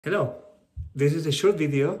Hello, this is a short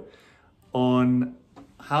video on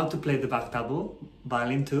how to play the Bach Double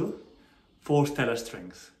Violin 2 for stellar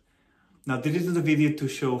strings. Now this is the video to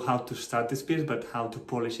show how to start this piece, but how to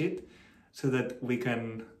polish it so that we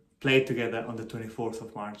can play it together on the 24th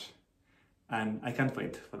of March. And I can't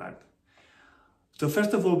wait for that. So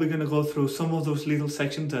first of all, we're going to go through some of those little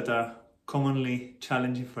sections that are commonly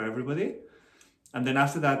challenging for everybody. And then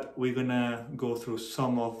after that, we're going to go through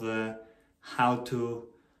some of the how to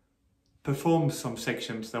perform some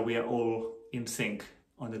sections that we are all in sync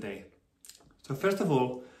on the day. So first of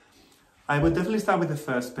all, I would definitely start with the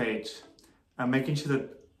first page and making sure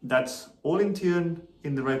that that's all in tune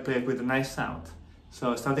in the right place with a nice sound.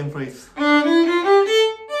 So starting from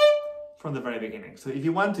the very beginning. So if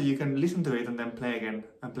you want to, you can listen to it and then play again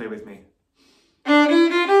and play with me.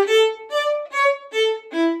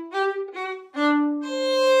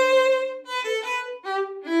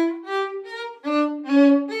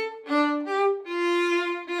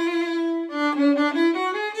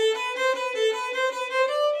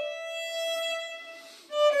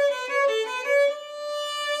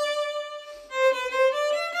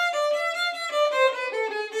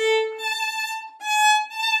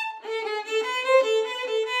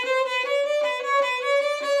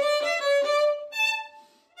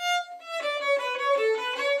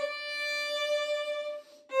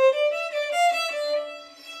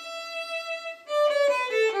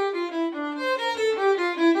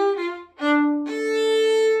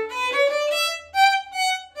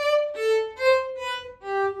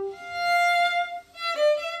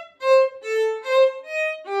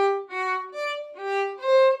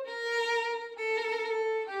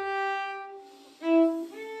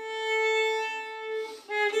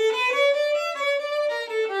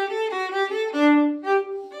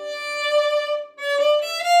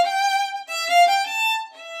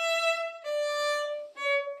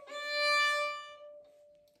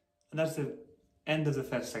 And that's the end of the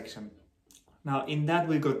first section. Now in that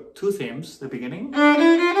we got two themes, the beginning,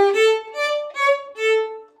 and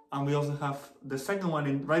we also have the second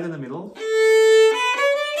one right in the middle.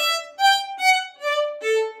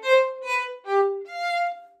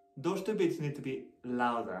 Those two bits need to be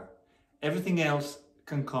louder. Everything else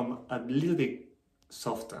can come a little bit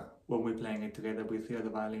softer when we're playing it together with the other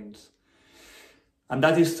violins. And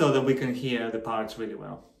that is so that we can hear the parts really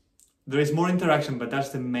well. There is more interaction, but that's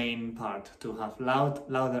the main part, to have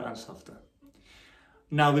louder and softer.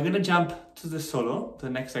 Now we're going to jump to the solo, the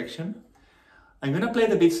next section. I'm going to play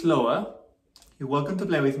it a bit slower. You're welcome to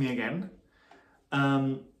play with me again.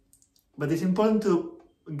 But it's important to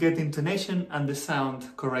get the intonation and the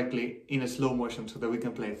sound correctly in a slow motion so that we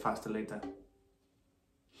can play it faster later.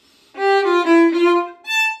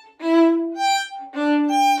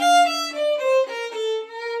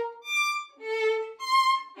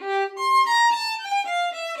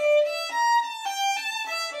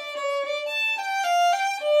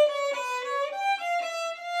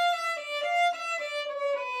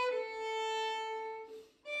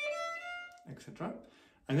 Etc.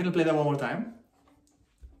 I'm going to play that one more time.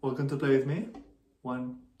 Welcome to play with me.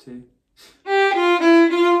 1, 2.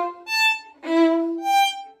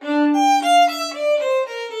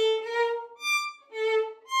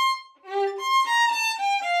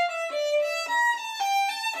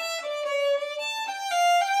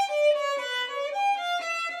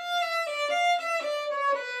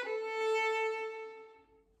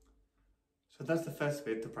 So that's the first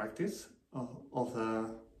bit to practice of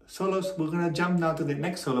the solos. We're going to jump now to the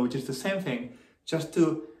next solo, which is the same thing, just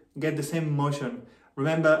to get the same motion.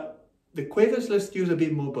 Remember, the quavers, let's use a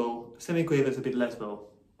bit more bow, semi-quavers a bit less bow.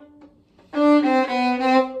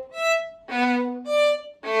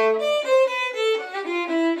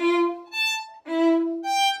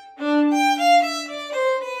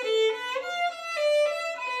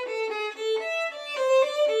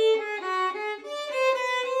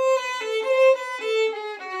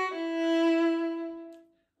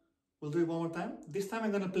 We'll do it one more time. This time I'm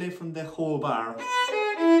going to play from the whole bar.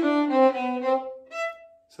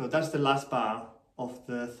 So that's the last bar of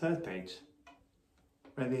the third page.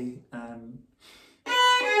 Ready and...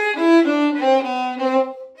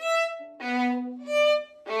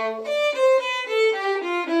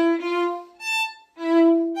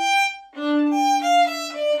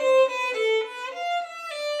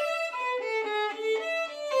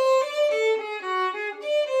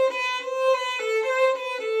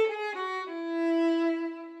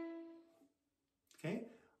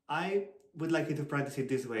 I would like you to practice it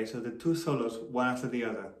this way, so the two solos, one after the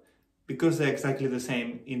other, because they're exactly the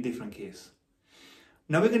same in different keys.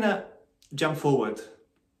 Now we're gonna jump forward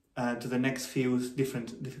to the next few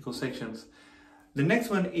different difficult sections. The next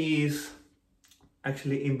one is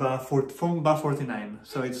actually in from bar 49.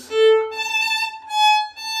 So it's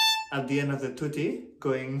at the end of the tutti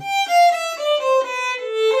going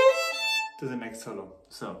to the next solo.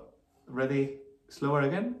 So ready, slower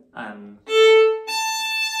again, and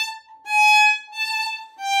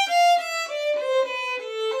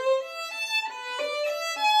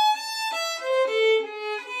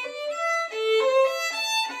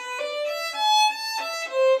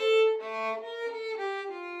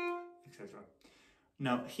etc.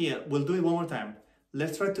 Now here, we'll do it one more time.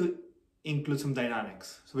 Let's try to include some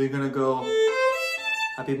dynamics. So we're gonna go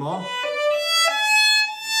a bit more,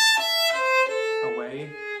 away,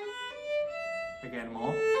 again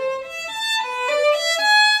more.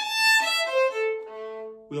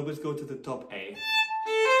 We always go to the top A.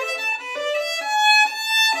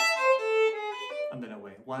 And then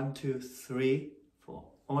away. 1, 2, 3, 4.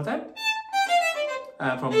 One more time.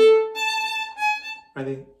 From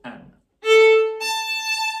ready, and.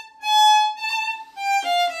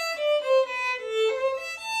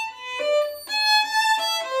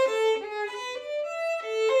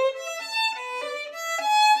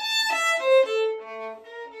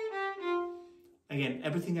 Again,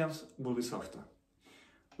 everything else will be softer.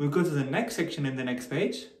 We'll go to the next section in the next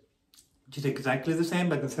page, which is exactly the same,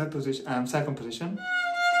 but in third position, second position.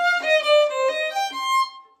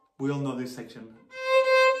 We all know this section.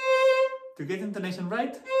 To get intonation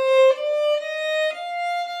right,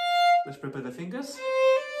 let's prepare the fingers,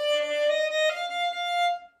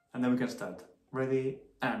 and then we can start. Ready,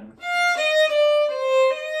 and.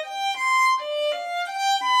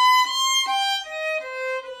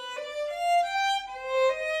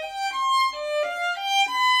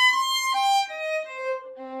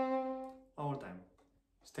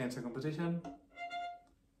 Stay in second position,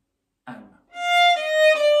 and.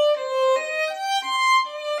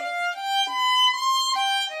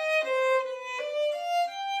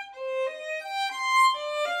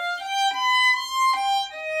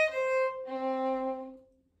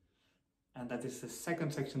 And that is the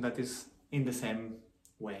second section that is in the same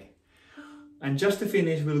way. And just to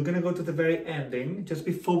finish, we're gonna go to the very ending, just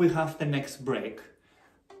before we have the next break.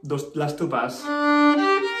 Those last two bars.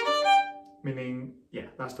 Meaning, yeah,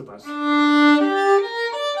 last two bars.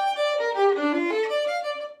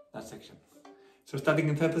 That section. So starting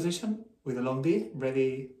in third position with a long D,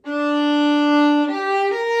 ready.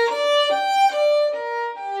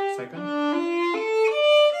 Second.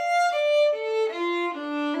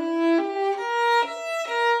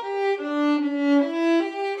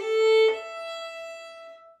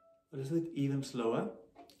 Let's do it even slower,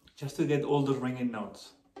 just to get all those ringing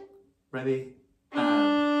notes. Ready.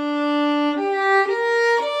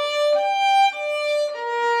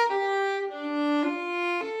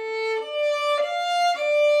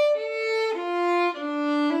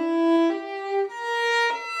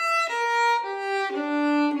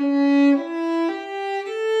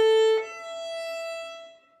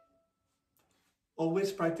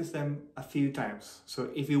 Always practice them a few times. So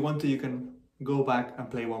if you want to, you can go back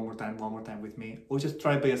and play one more time with me, or just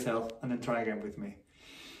try by yourself and then try again with me.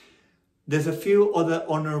 There's a few other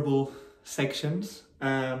honorable sections.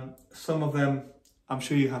 Some of them I'm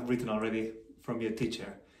sure you have written already from your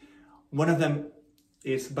teacher. One of them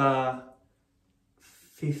is bar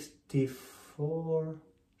 34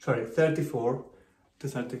 to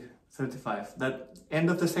 35. That end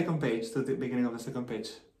of the second page to the beginning of the second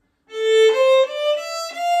page.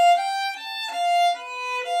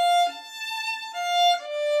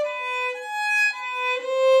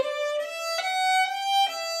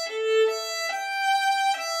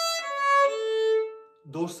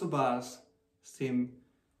 Those two bars seem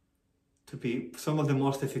to be some of the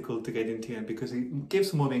most difficult to get in tune because it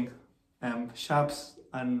keeps moving sharps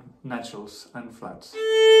and naturals and flats.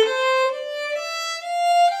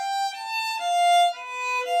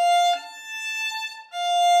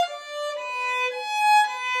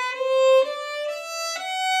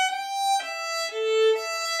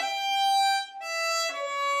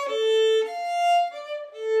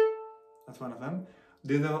 That's one of them.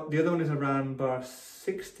 The other one is around bar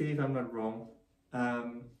 60, if I'm not wrong,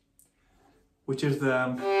 which is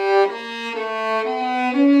the...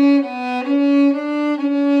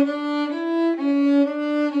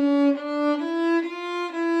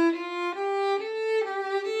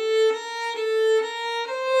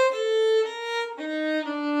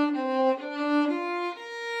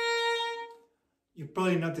 You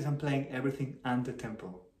probably notice I'm playing everything under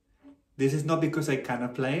tempo. This is not because I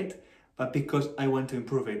cannot play it, but because I want to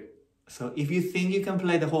improve it. So if you think you can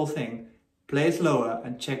play the whole thing, play it slower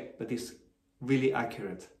and check that it's really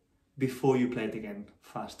accurate before you play it again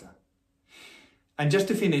faster. And just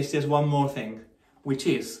to finish, there's one more thing, which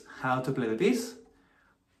is how to play the piece.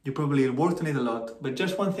 You probably worked on it a lot, but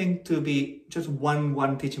just one thing to be, just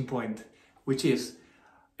one teaching point, which is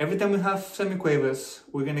every time we have semiquavers,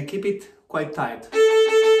 we're going to keep it quite tight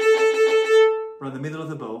around the middle of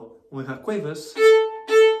the bow. When we have quavers,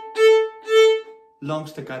 long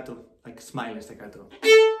staccato, like smiley staccato.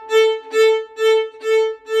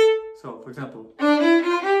 So, for example,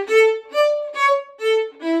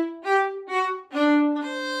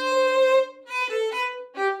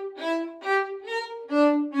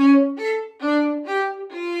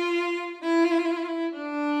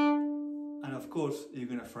 and of course you're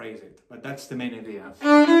gonna phrase it, but that's the main idea.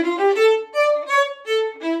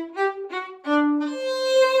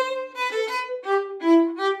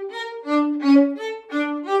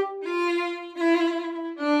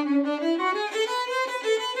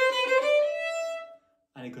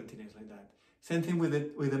 And it continues like that. Same thing with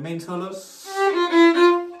the main solos.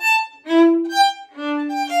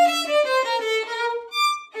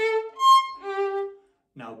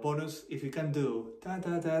 Now bonus, if you can do da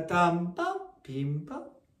da da dum bum bim bum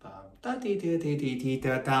bum da di di di di di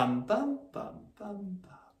da dum bum bum bum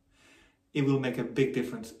bum. It will make a big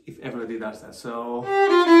difference if everybody does that. So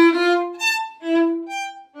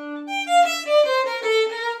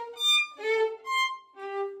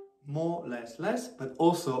more, less, but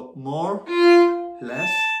also more, less,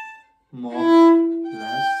 more,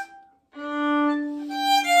 less.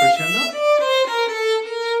 Crescendo.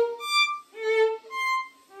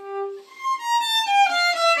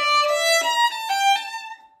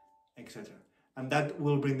 Etc. And that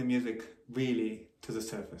will bring the music really to the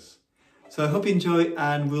surface. So I hope you enjoy,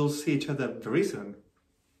 and we'll see each other very soon.